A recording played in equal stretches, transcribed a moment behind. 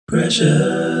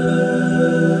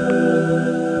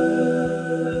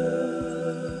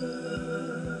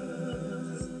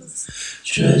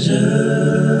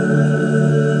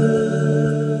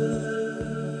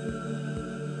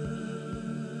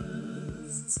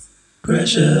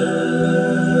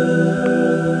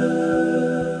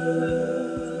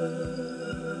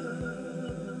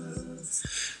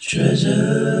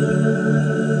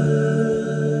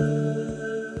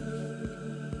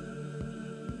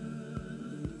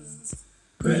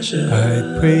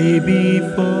I'd pray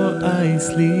before I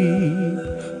sleep.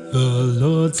 The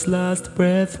Lord's last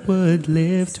breath would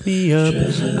lift me up.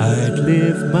 I'd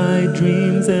live my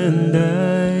dreams and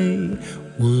I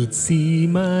would see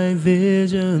my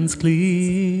visions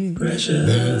clear.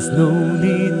 There's no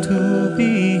need to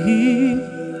be here.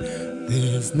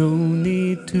 There's no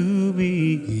need to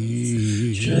be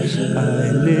here.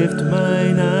 I lift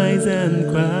mine eyes and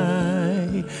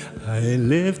cry. I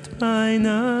lift mine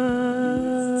eyes.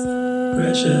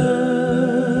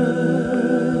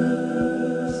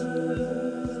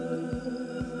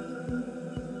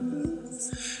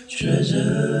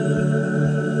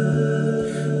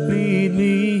 Lead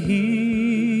me here,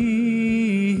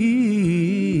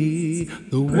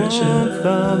 the warmth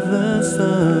of the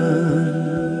sun,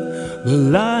 the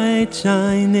light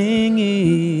shining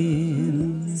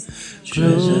in.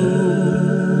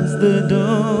 Close the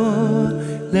door,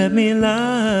 let me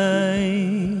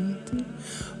light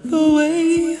the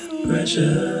way.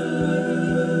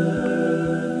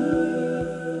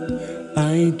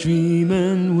 I dream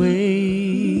and wait.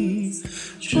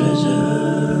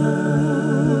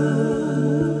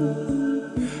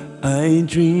 I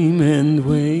dream and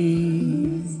wake.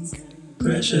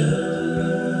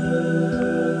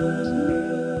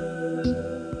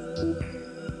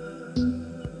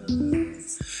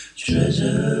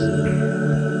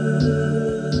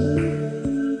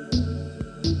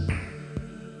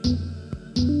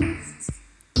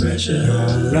 Your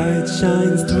light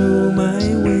shines through my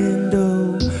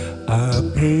window, a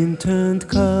paint-turned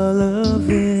color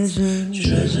vision,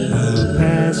 a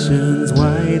passion's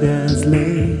white as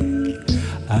lake.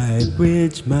 I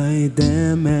bridge my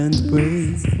dam and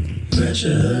break,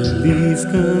 release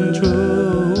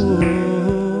control.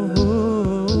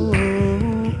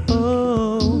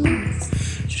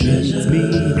 Meet me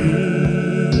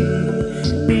here,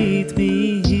 meet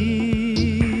me here.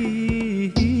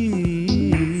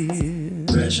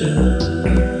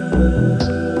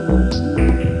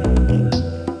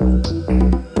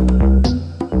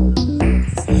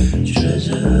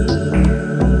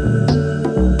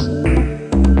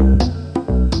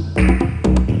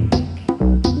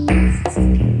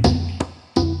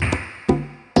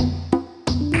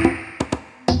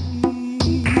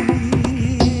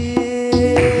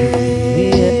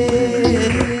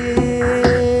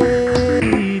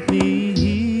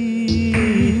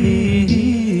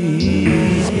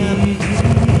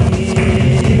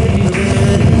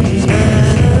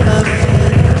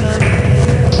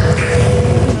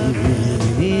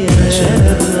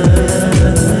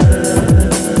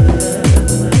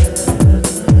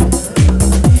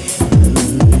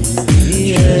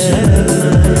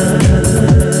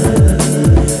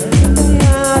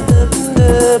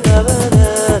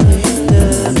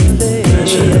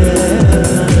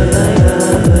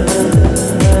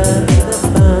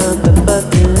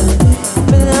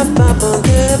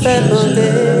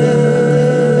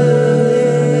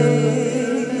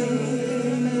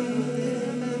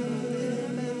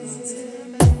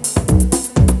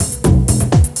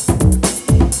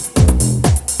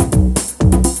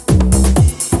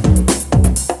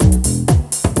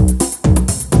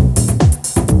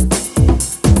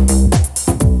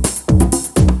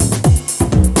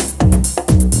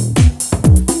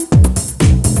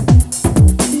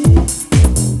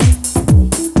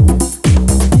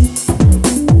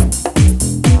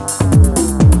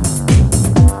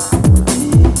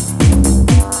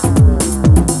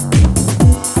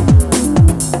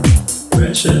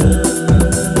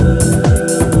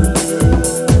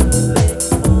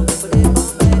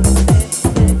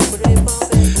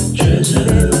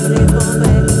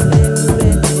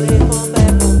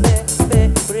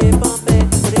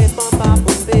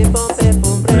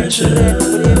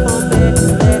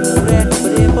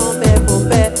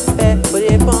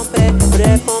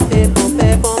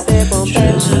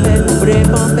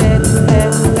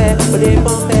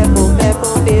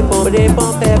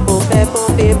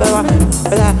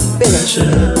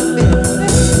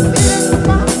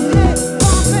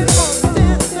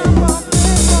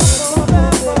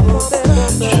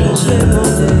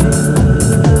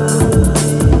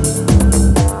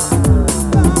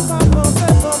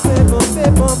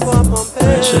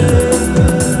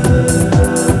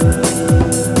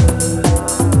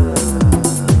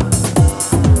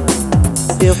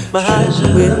 Fill my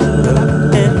heart with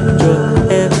love and joy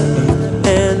and peace,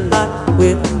 and heart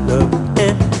with love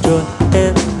and joy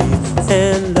and peace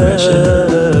and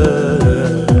love.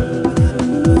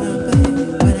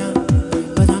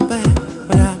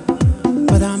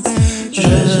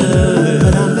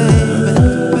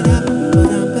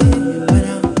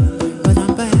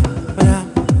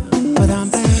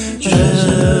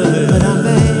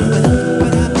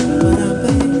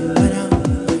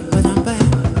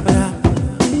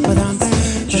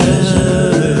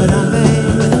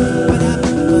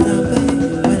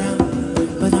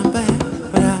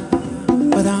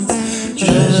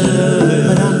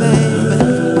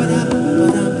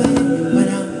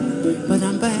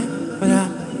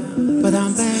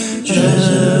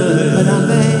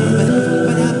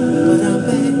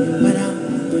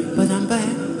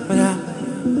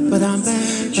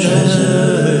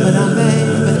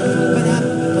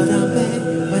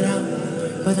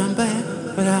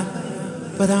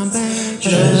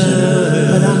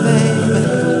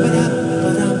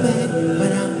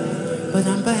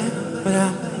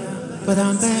 But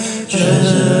I'm back.